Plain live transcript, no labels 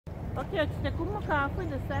Ok, hoćete kupimo kafu i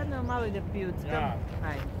da sednemo malo i da pijuckam? Ja.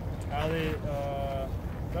 Ajde. Ali,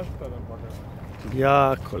 zašto to da pokažem?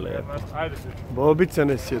 Jako lepo. Ajde se. Bobica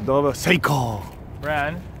nas je doveo... Seiko!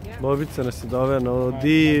 Bran? Bobica nas je doveo na ovo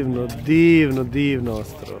divno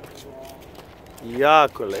ostrvo.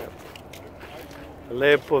 Jako lepo.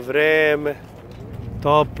 Lepo vreme.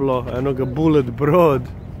 Toplo. Eno ga bullet brod.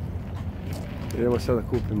 Idemo sad da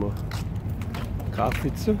kupimo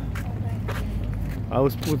kaficu. A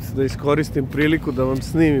usput da iskoristim priliku da vam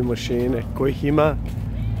snimim mašine kojih ima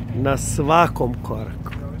na svakom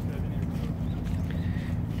koraku.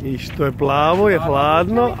 I što je plavo je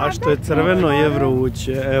hladno, a što je crveno je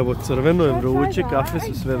vruće. Evo, crveno je vruće, kafe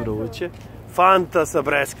su sve vruće. Fanta sa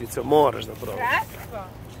breskvicom, moraš da probaš.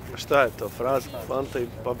 Šta je to? Fanta i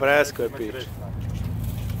pa bresko je piće.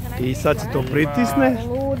 I sad se to pritisne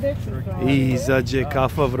i izađe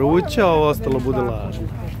kafa vruća, a ovo ostalo bude hladno.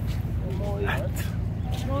 Eto.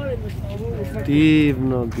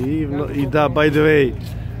 Divno. I da, by the way,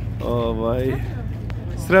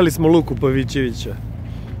 sreli smo Luku Pavićevića.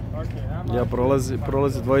 Ja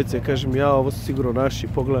prolaze dvojice i kažem, ja, ovo su sigurno naši,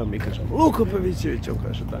 pogledam i kažem, Luka Pavićević, on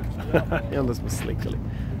kaže tako. I onda smo slikali.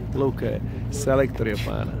 Luka je selektor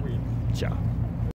Japana. Ćao.